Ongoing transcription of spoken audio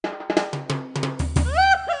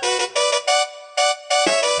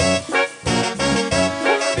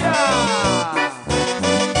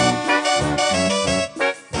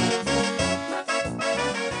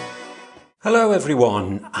Hello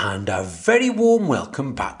everyone, and a very warm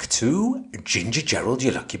welcome back to Ginger Gerald,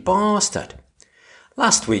 you lucky bastard.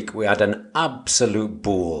 Last week we had an absolute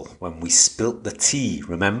ball when we spilt the tea,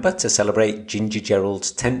 remember, to celebrate Ginger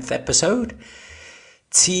Gerald's 10th episode?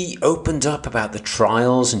 Tea opened up about the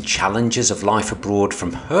trials and challenges of life abroad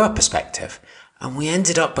from her perspective, and we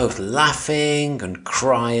ended up both laughing and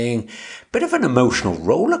crying. Bit of an emotional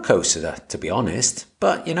roller coaster, to be honest,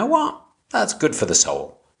 but you know what? That's good for the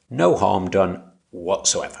soul. No harm done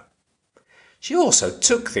whatsoever. She also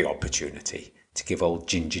took the opportunity to give old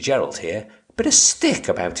Ginger Gerald here a bit of stick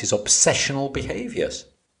about his obsessional behaviours.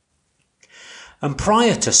 And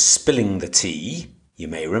prior to spilling the tea, you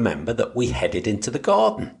may remember that we headed into the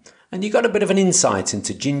garden, and you got a bit of an insight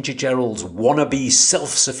into Ginger Gerald's wannabe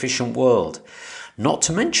self-sufficient world, not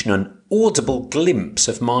to mention an audible glimpse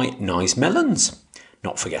of my nice melons,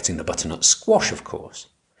 not forgetting the butternut squash, of course.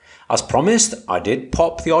 As promised, I did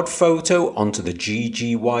pop the odd photo onto the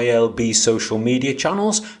GGYLB social media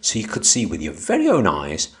channels so you could see with your very own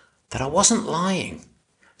eyes that I wasn't lying.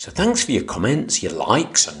 So thanks for your comments, your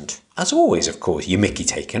likes, and as always, of course, your Mickey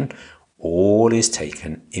taken. All is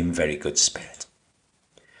taken in very good spirit.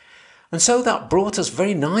 And so that brought us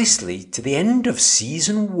very nicely to the end of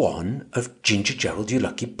season 1 of Ginger Gerald, you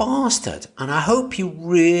lucky bastard. And I hope you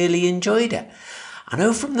really enjoyed it. I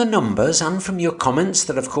know from the numbers and from your comments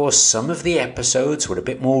that, of course, some of the episodes were a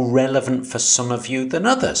bit more relevant for some of you than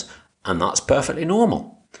others, and that's perfectly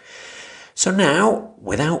normal. So now,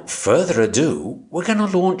 without further ado, we're going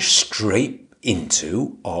to launch straight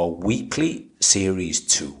into our weekly Series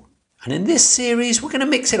 2. And in this series, we're going to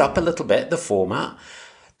mix it up a little bit, the format.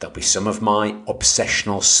 There'll be some of my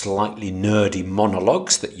obsessional, slightly nerdy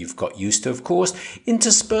monologues that you've got used to, of course,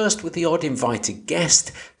 interspersed with the odd invited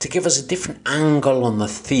guest to give us a different angle on the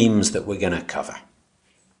themes that we're going to cover.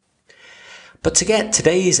 But to get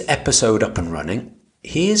today's episode up and running,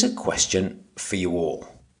 here's a question for you all.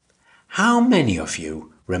 How many of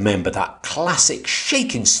you remember that classic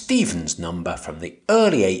Shakin' Stevens number from the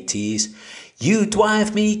early 80s, "You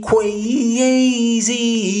Drive Me Cwazee"?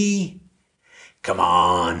 Come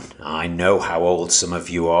on, I know how old some of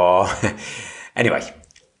you are. Anyway,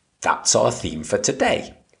 that's our theme for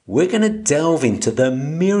today. We're going to delve into the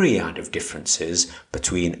myriad of differences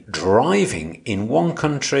between driving in one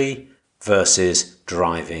country versus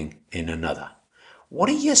driving in another. What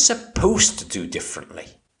are you supposed to do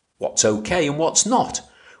differently? What's okay and what's not?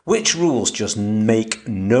 Which rules just make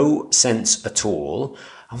no sense at all?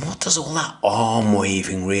 And what does all that arm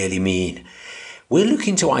waving really mean? We're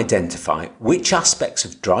looking to identify which aspects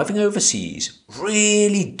of driving overseas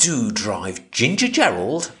really do drive Ginger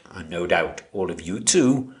Gerald, and no doubt all of you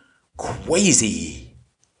too, crazy.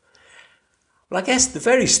 Well, I guess the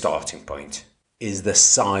very starting point is the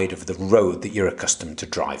side of the road that you're accustomed to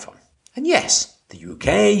drive on. And yes, the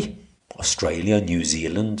UK, Australia, New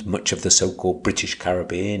Zealand, much of the so-called British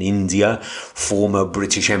Caribbean, India, former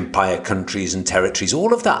British Empire countries and territories,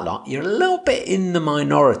 all of that lot, you're a little bit in the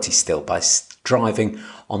minority still by driving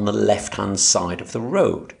on the left-hand side of the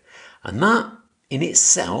road. And that in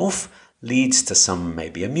itself leads to some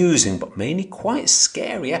maybe amusing but mainly quite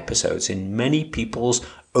scary episodes in many people's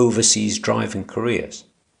overseas driving careers.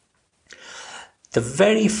 The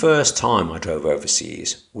very first time I drove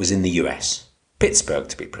overseas was in the US, Pittsburgh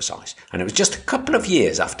to be precise, and it was just a couple of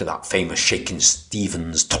years after that famous Shakin'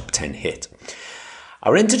 Stevens top 10 hit.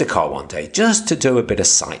 I rented a car one day just to do a bit of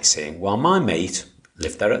sightseeing while my mate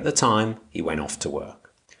lived there at the time, he went off to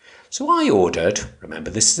work. So I ordered, remember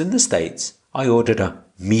this is in the States, I ordered a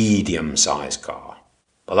medium-sized car.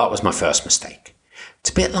 Well, that was my first mistake. It's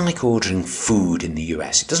a bit like ordering food in the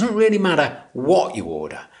US. It doesn't really matter what you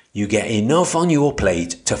order. You get enough on your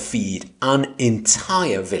plate to feed an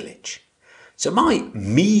entire village. So my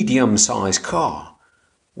medium-sized car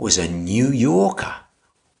was a New Yorker.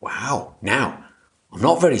 Wow. Now, I'm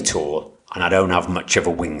not very tall and I don't have much of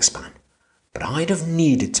a wingspan. But I'd have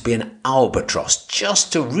needed to be an albatross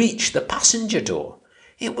just to reach the passenger door.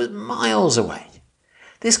 It was miles away.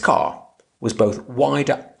 This car was both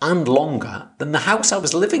wider and longer than the house I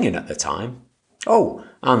was living in at the time. Oh,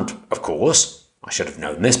 and of course, I should have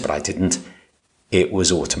known this, but I didn't. It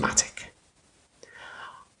was automatic.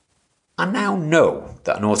 I now know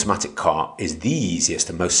that an automatic car is the easiest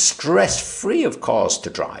and most stress-free of cars to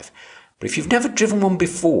drive. But if you've never driven one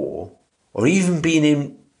before, or even been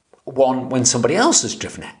in one when somebody else has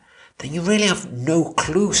driven it, then you really have no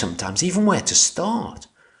clue sometimes even where to start.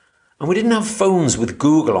 And we didn't have phones with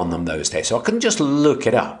Google on them those days, so I couldn't just look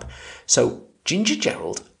it up. So Ginger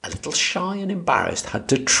Gerald, a little shy and embarrassed, had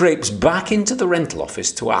to traipse back into the rental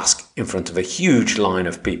office to ask, in front of a huge line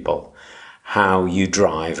of people, how you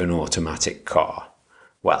drive an automatic car.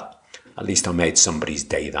 Well, at least I made somebody's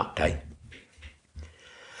day that day.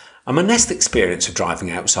 And my next experience of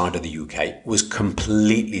driving outside of the UK was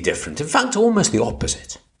completely different. In fact, almost the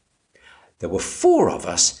opposite. There were 4 of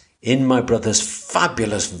us in my brother's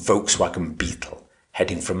fabulous Volkswagen Beetle,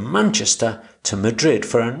 heading from Manchester to Madrid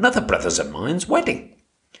for another brother's of mine's wedding.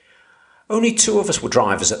 Only 2 of us were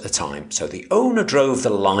drivers at the time, so the owner drove the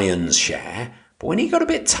lion's share, but when he got a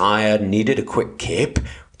bit tired and needed a quick kip,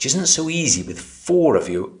 which isn't so easy with 4 of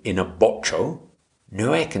you in a bocho,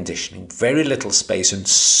 no air conditioning, very little space and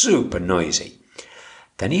super noisy,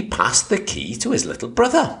 then he passed the key to his little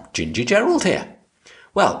brother, Ginger Gerald here.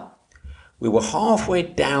 Well, we were halfway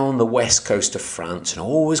down the west coast of France and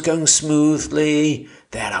all was going smoothly.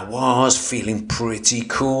 There I was, feeling pretty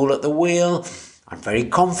cool at the wheel. I'm very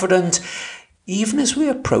confident, even as we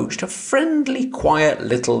approached a friendly, quiet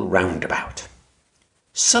little roundabout.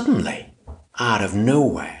 Suddenly, out of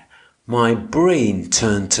nowhere, my brain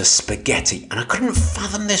turned to spaghetti and I couldn't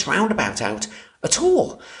fathom this roundabout out at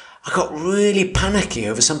all. I got really panicky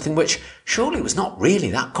over something which surely was not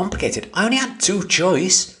really that complicated. I only had 2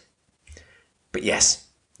 choices. But yes,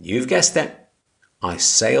 you've guessed it. I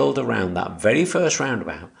sailed around that very first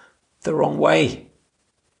roundabout the wrong way.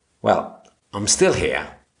 Well, I'm still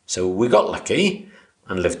here, so we got lucky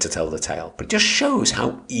and lived to tell the tale. But it just shows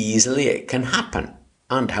how easily it can happen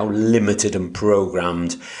and how limited and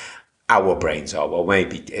programmed our brains are. Well,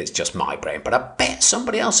 maybe it's just my brain, but I bet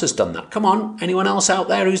somebody else has done that. Come on, anyone else out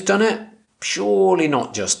there who's done it? Surely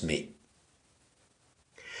not just me.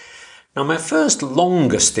 Now, my first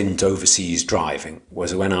longer stint overseas driving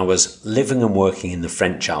was when I was living and working in the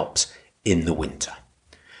French Alps in the winter.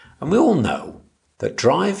 And we all know that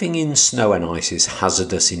driving in snow and ice is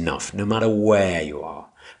hazardous enough, no matter where you are.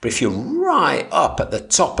 But if you're right up at the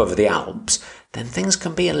top of the Alps, then things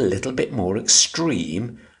can be a little bit more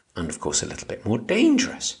extreme and, of course, a little bit more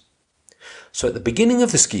dangerous. So at the beginning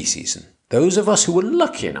of the ski season, those of us who were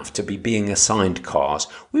lucky enough to be being assigned cars,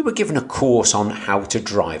 we were given a course on how to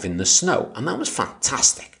drive in the snow, and that was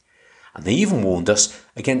fantastic. And they even warned us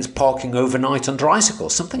against parking overnight under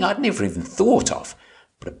icicles, something I'd never even thought of.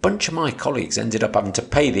 But a bunch of my colleagues ended up having to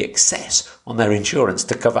pay the excess on their insurance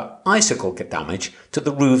to cover icicle damage to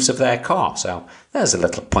the roofs of their car. So there's a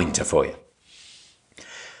little pointer for you.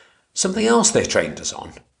 Something else they trained us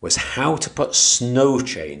on was how to put snow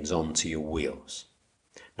chains onto your wheels.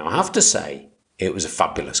 Now, I have to say, it was a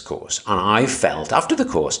fabulous course. And after the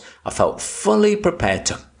course, I felt fully prepared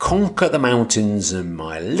to conquer the mountains in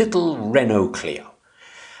my little Renault Clio.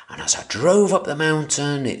 And as I drove up the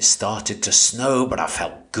mountain, it started to snow, but I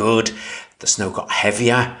felt good. The snow got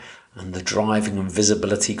heavier and the driving and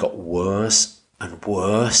visibility got worse and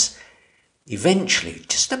worse. Eventually,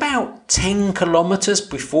 just about 10 kilometres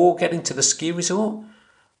before getting to the ski resort,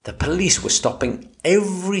 the police were stopping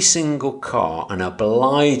every single car and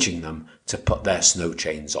obliging them to put their snow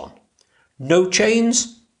chains on. No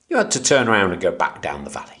chains? You had to turn around and go back down the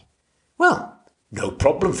valley. Well, no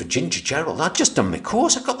problem for Ginger Gerald. I'd just done my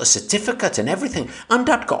course. I got the certificate and everything. And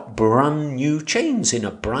I'd got brand new chains in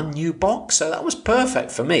a brand new box. So that was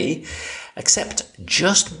perfect for me. Except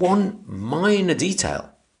just one minor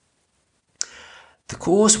detail. The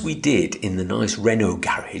course we did in the nice Renault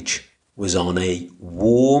garage was on a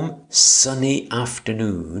warm, sunny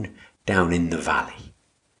afternoon down in the valley.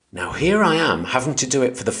 Now here I am having to do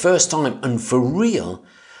it for the first time and for real.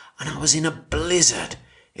 And I was in a blizzard.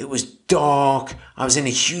 It was dark, I was in a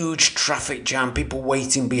huge traffic jam, people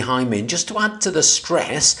waiting behind me, and just to add to the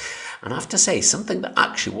stress, and I have to say, something that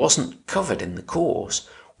actually wasn't covered in the course,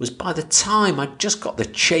 was by the time I'd just got the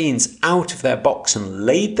chains out of their box and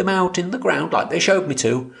laid them out in the ground like they showed me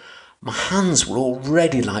to, my hands were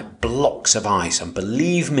already like blocks of ice, and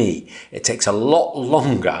believe me, it takes a lot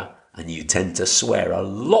longer, and you tend to swear a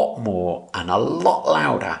lot more and a lot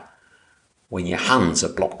louder when your hands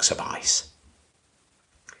are blocks of ice.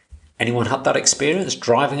 Anyone had that experience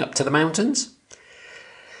driving up to the mountains?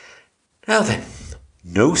 Now then,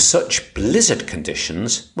 no such blizzard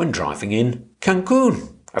conditions when driving in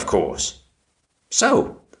Cancun, of course.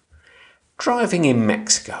 So, driving in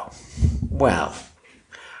Mexico. Well,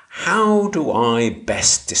 how do I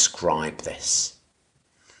best describe this?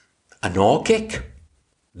 Anarchic?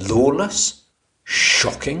 Lawless?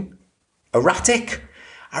 Shocking? Erratic?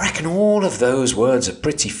 I reckon all of those words are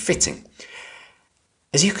pretty fitting.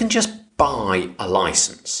 As you can just buy a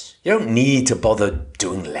license. You don't need to bother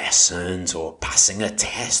doing lessons or passing a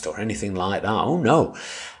test or anything like that. Oh no.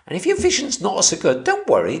 And if your vision's not so good, don't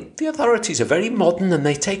worry. The authorities are very modern and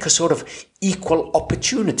they take a sort of equal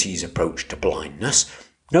opportunities approach to blindness.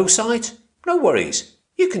 No sight? No worries.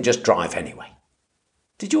 you can just drive anyway.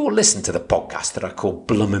 Did you all listen to the podcast that I called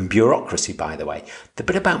Bloomin' Bureaucracy, by the way? The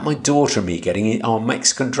bit about my daughter and me getting our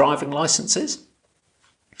Mexican driving licenses?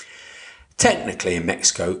 Technically in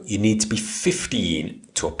Mexico, you need to be 15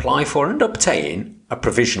 to apply for and obtain a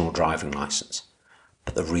provisional driving license.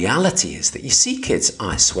 But the reality is that you see kids,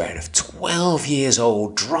 I swear, of 12 years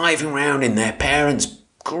old driving around in their parents'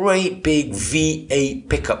 great big V8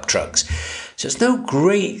 pickup trucks. So it's no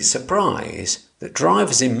great surprise that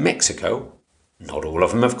drivers in Mexico, not all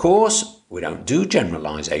of them of course, we don't do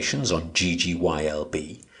generalisations on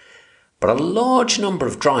GGYLB, but a large number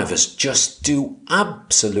of drivers just do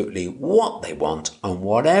absolutely what they want and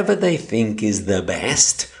whatever they think is the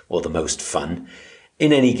best or the most fun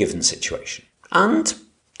in any given situation. And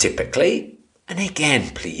typically, and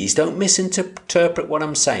again, please don't misinterpret what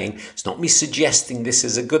I'm saying, it's not me suggesting this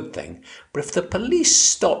is a good thing, but if the police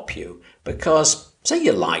stop you because, say,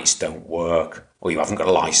 your lights don't work, or you haven't got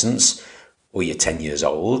a licence, or you're 10 years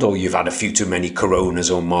old, or you've had a few too many Coronas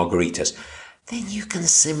or Margaritas, then you can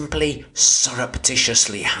simply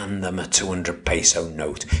surreptitiously hand them a 200 peso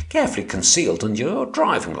note, carefully concealed under your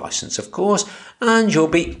driving licence, of course, and you'll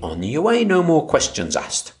be on your way, no more questions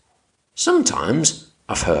asked. Sometimes,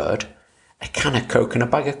 I've heard, a can of Coke and a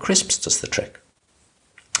bag of crisps does the trick.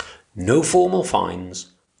 No formal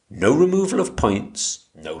fines, no removal of points,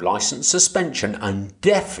 no licence suspension, and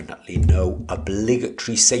definitely no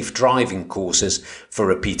obligatory safe driving courses for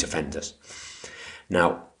repeat offenders.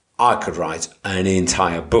 Now, I could write an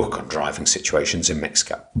entire book on driving situations in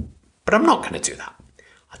Mexico, but I'm not going to do that.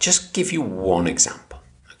 I'll just give you one example,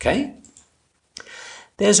 okay?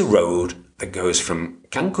 There's a road that goes from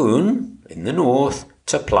Cancun in the north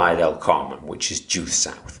to Playa del Carmen, which is due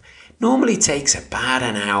south. Normally takes about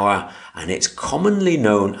an hour, and it's commonly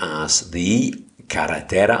known as the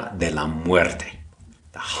Carretera de la Muerte,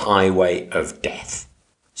 the highway of death.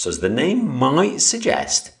 So as the name might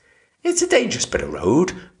suggest, it's a dangerous bit of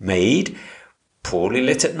road, made, poorly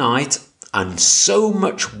lit at night, and so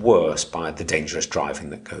much worse by the dangerous driving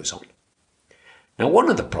that goes on. Now, one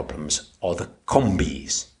of the problems are the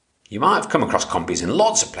combis. You might have come across combis in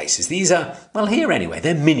lots of places. These are, well, here anyway,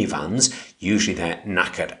 they're minivans. Usually they're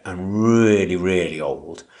knackered and really, really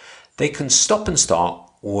old. They can stop and start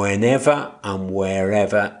whenever and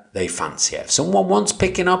wherever they fancy it. If someone wants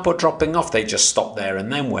picking up or dropping off, they just stop there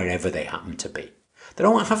and then wherever they happen to be. They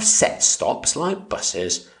don't have set stops like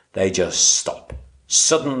buses. They just stop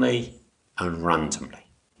suddenly and randomly.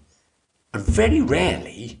 And very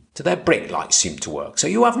rarely do their brake lights seem to work. So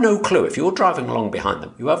you have no clue. If you're driving along behind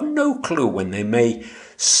them, you have no clue when they may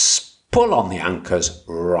pull on the anchors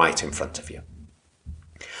right in front of you.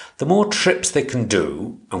 The more trips they can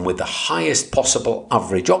do, and with the highest possible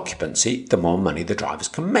average occupancy, the more money the drivers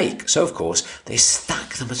can make. So, of course, they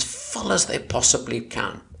stack them as full as they possibly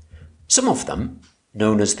can. Some of them,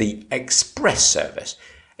 known as the express service,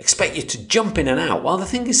 expect you to jump in and out while the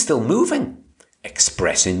thing is still moving.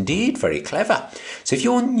 Express indeed, very clever. So if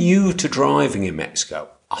you're new to driving in Mexico,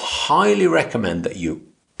 I highly recommend that you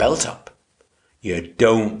belt up, you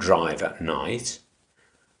don't drive at night,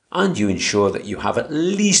 and you ensure that you have at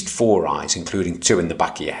least 4 eyes, including 2 in the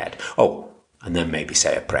back of your head. Oh, and then maybe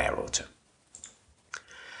say a prayer or 2.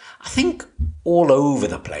 I think all over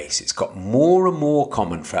the place it's got more and more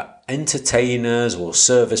common for entertainers or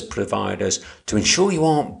service providers to ensure you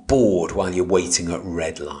aren't bored while you're waiting at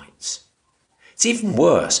red lights. It's even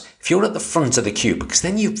worse if you're at the front of the queue, because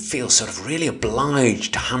then you feel sort of really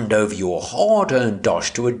obliged to hand over your hard-earned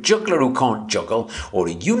dosh to a juggler who can't juggle or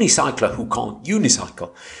a unicycler who can't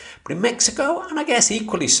unicycle. But in Mexico, and I guess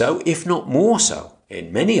equally so, if not more so,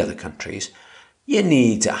 in many other countries, you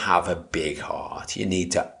need to have a big heart. You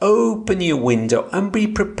need to open your window and be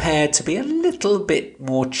prepared to be a little bit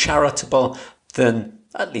more charitable than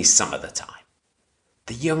at least some of the time.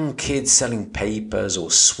 The young kids selling papers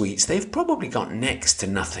or sweets, they've probably got next to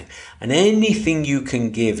nothing, and anything you can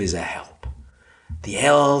give is a help. The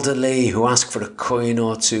elderly who ask for a coin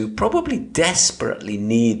or 2 probably desperately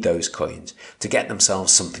need those coins to get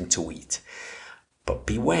themselves something to eat. But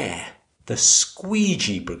beware, the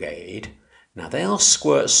squeegee brigade, now they'll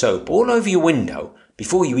squirt soap all over your window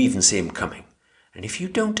before you even see them coming. And if you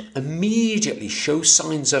don't immediately show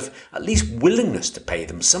signs of at least willingness to pay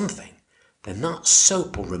them something, then that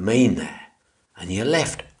soap will remain there, and you're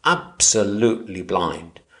left absolutely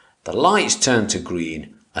blind. The lights turn to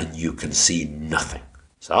green, and you can see nothing.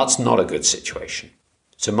 So that's not a good situation.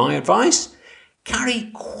 So my advice, carry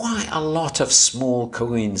quite a lot of small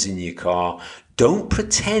coins in your car. Don't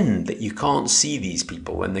pretend that you can't see these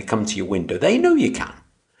people when they come to your window. They know you can.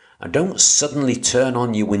 And don't suddenly turn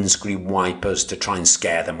on your windscreen wipers to try and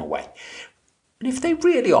scare them away. And if they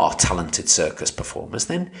really are talented circus performers,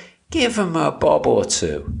 then give them a bob or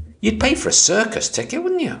two. You'd pay for a circus ticket,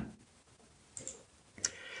 wouldn't you?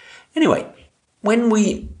 Anyway, when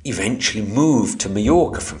we eventually moved to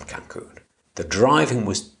Mallorca from Cancun, the driving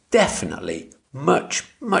was definitely much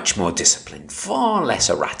more disciplined, far less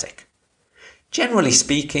erratic. Generally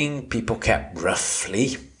speaking, people kept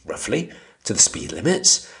roughly to the speed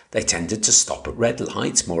limits. They tended to stop at red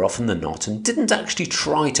lights more often than not and didn't actually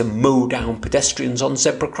try to mow down pedestrians on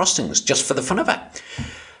zebra crossings just for the fun of it.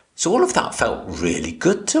 So all of that felt really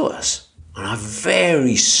good to us. And I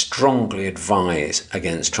very strongly advise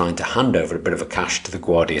against trying to hand over a bit of a cash to the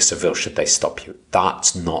Guardia Civil should they stop you.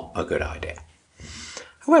 That's not a good idea.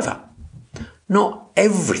 However, not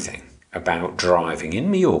everything about driving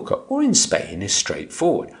in Mallorca or in Spain is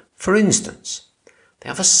straightforward. For instance, they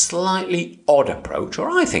have a slightly odd approach, or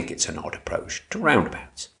I think it's an odd approach, to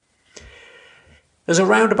roundabouts. There's a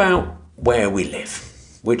roundabout where we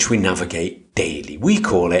live, which we navigate daily. We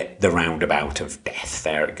call it the roundabout of death.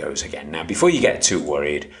 There it goes again. Now, before you get too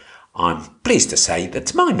worried, I'm pleased to say that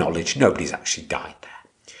to my knowledge, nobody's actually died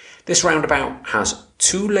there. This roundabout has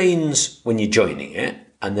 2 lanes when you're joining it,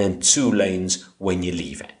 and then 2 lanes when you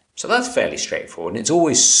leave it. So that's fairly straightforward, and it's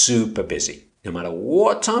always super busy. No matter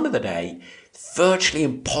what time of the day, it's virtually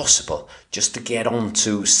impossible just to get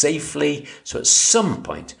onto safely. So at some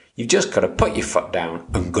point, you've just got to put your foot down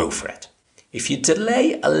and go for it. If you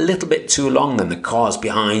delay a little bit too long, then the cars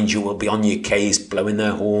behind you will be on your case, blowing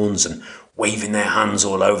their horns and waving their hands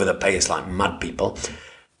all over the place like mad people.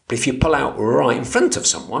 But if you pull out right in front of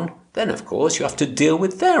someone, then of course you have to deal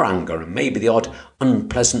with their anger and maybe the odd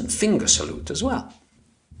unpleasant finger salute as well.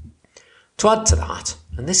 To add to that,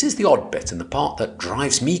 and this is the odd bit and the part that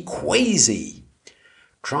drives me crazy,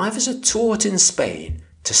 drivers are taught in Spain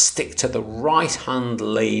to stick to the right-hand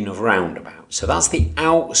lane of roundabout. So that's the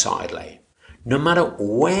outside lane, no matter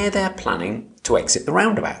where they're planning to exit the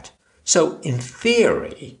roundabout. So in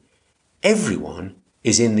theory, everyone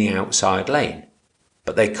is in the outside lane,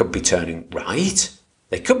 but they could be turning right,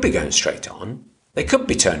 they could be going straight on, they could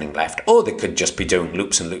be turning left, or they could just be doing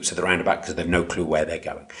loops and loops of the roundabout because they've no clue where they're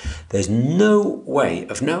going. There's no way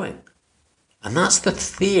of knowing. And that's the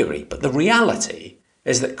theory, but the reality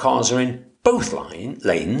is that cars are in both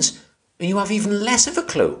lanes, and you have even less of a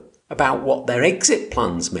clue about what their exit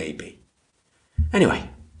plans may be. Anyway,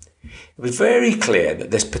 it was very clear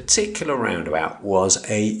that this particular roundabout was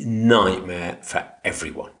a nightmare for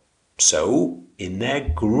everyone. So, in their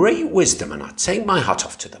great wisdom, and I take my hat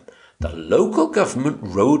off to them, the local government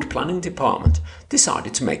road planning department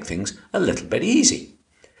decided to make things a little bit easy.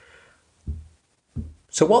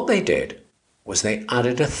 So what they did was they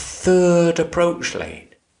added a 3rd approach lane.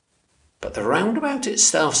 But the roundabout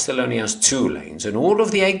itself still only has 2 lanes, and all of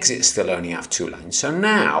the exits still only have 2 lanes. So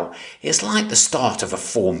now it's like the start of a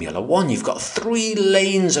Formula One. You've got 3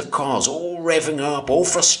 lanes of cars all revving up, all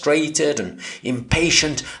frustrated and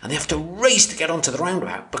impatient, and they have to race to get onto the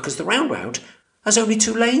roundabout because the roundabout has only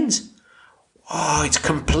 2 lanes. Oh, it's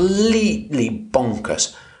completely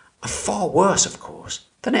bonkers. And far worse, of course,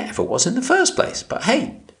 than it ever was in the first place. But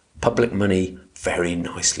hey, public money very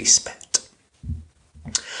nicely spent.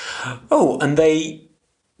 Oh, and by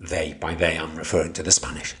they I'm referring to the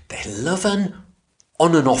Spanish, they love an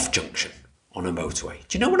on and off junction on a motorway.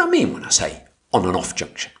 Do you know what I mean when I say on and off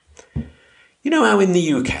junction? You know how in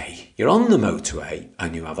the UK, you're on the motorway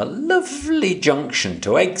and you have a lovely junction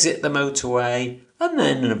to exit the motorway and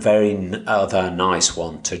then a very other nice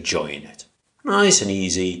one to join it. Nice and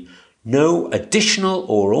easy, no additional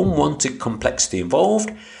or unwanted complexity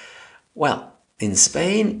involved. Well, in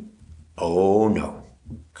Spain, oh no.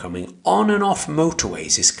 Coming on and off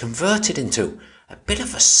motorways is converted into a bit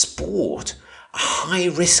of a sport, a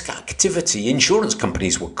high-risk activity. Insurance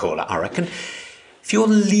companies would call it, I reckon. If you're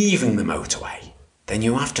leaving the motorway, then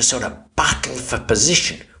you have to sort of battle for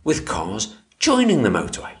position with cars joining the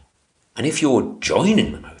motorway. And if you're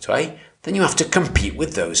joining the motorway, then you have to compete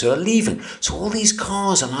with those who are leaving. So all these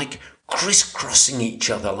cars are like crisscrossing each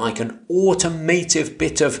other like an automotive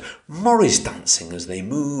bit of Morris dancing as they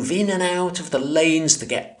move in and out of the lanes to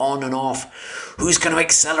get on and off. Who's going to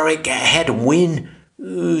accelerate, get ahead and win?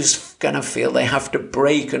 Who's going to feel they have to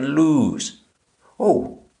brake and lose?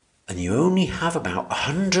 Oh, and you only have about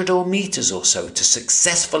 100 meters or so to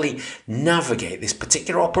successfully navigate this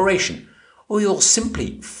particular operation, or you'll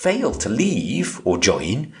simply fail to leave or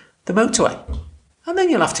join the motorway. And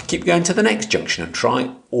then you'll have to keep going to the next junction and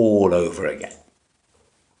try all over again.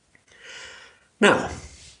 Now,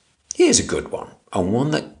 here's a good one, and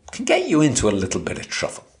one that can get you into a little bit of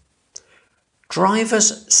trouble.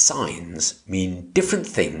 Drivers' signs mean different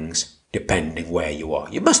things depending where you are.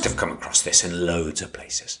 You must have come across this in loads of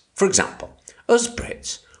places. For example, us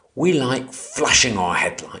Brits, we like flashing our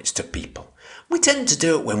headlights to people. We tend to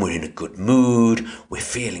do it when we're in a good mood, we're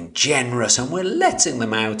feeling generous, and we're letting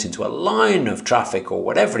them out into a line of traffic or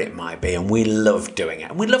whatever it might be, and we love doing it.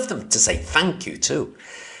 And we love them to say thank you too.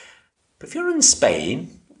 But if you're in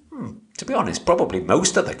Spain, to be honest, probably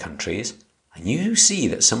most other countries, and you see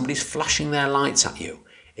that somebody's flashing their lights at you,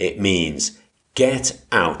 it means get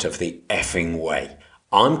out of the effing way.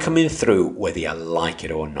 I'm coming through whether you like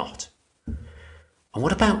it or not. And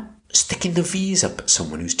what about sticking the V's up at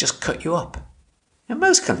someone who's just cut you up? In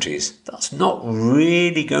most countries, that's not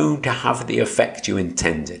really going to have the effect you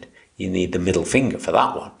intended. You need the middle finger for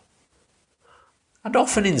that one. And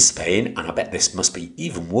often in Spain, and I bet this must be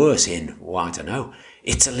even worse in,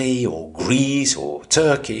 Italy or Greece or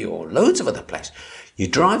Turkey or loads of other places, you're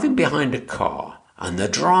driving behind a car and the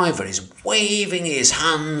driver is waving his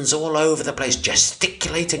hands all over the place,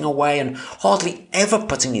 gesticulating away and hardly ever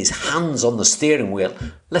putting his hands on the steering wheel,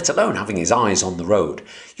 let alone having his eyes on the road.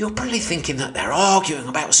 You're probably thinking that they're arguing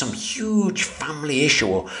about some huge family issue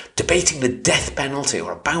or debating the death penalty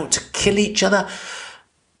or about to kill each other.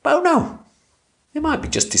 But oh no, they might be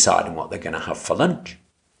just deciding what they're going to have for lunch.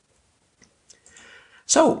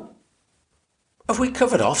 So, have we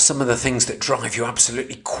covered off some of the things that drive you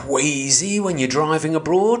absolutely crazy when you're driving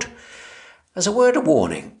abroad? As a word of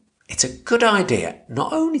warning, it's a good idea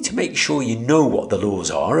not only to make sure you know what the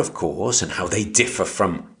laws are, of course, and how they differ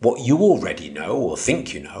from what you already know or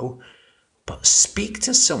think you know, but speak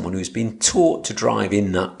to someone who's been taught to drive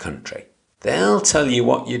in that country. They'll tell you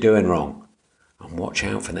what you're doing wrong, and watch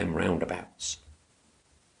out for them roundabouts.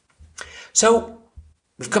 So,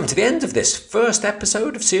 we've come to the end of this first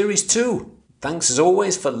episode of Series 2. Thanks as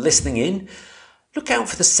always for listening in. Look out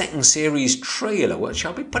for the second series trailer, which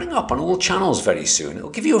I'll be putting up on all channels very soon.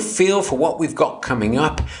 It'll give you a feel for what we've got coming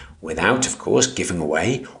up, without, of course, giving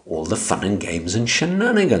away all the fun and games and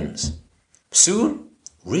shenanigans. Soon,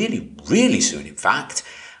 really, really soon in fact,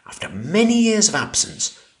 after many years of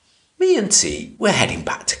absence, me and T, we're heading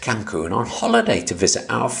back to Cancun on holiday to visit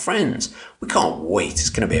our friends. We can't wait,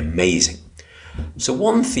 it's going to be amazing. So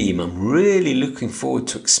one theme I'm really looking forward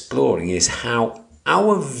to exploring is how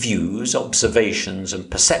our views, observations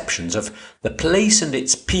and perceptions of the place and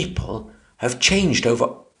its people have changed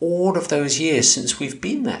over all of those years since we've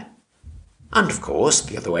been there. And of course,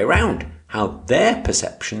 the other way around, how their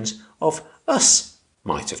perceptions of us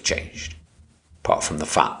might have changed, apart from the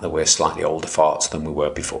fact that we're slightly older farts than we were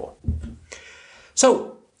before.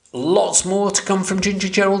 So, lots more to come from Ginger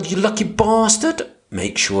Gerald, you lucky bastard.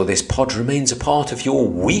 Make sure this pod remains a part of your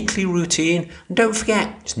weekly routine, and don't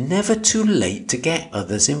forget, it's never too late to get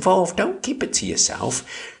others involved. Don't keep it to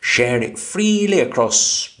yourself. Share it freely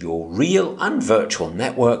across your real and virtual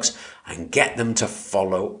networks and get them to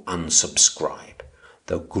follow and subscribe.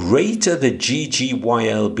 The greater the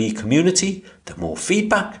GGYLB community, the more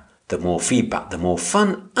feedback, the more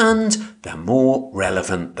fun, and the more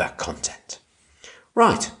relevant the content.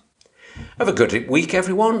 Right. Have a good week,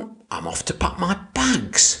 everyone. I'm off to pack my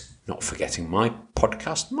bags. Not forgetting my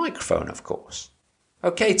podcast microphone, of course.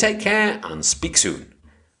 Okay, take care and speak soon.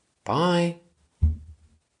 Bye.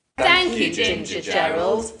 Thank you, Ginger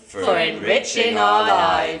Gerald, for enriching our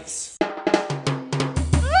lives.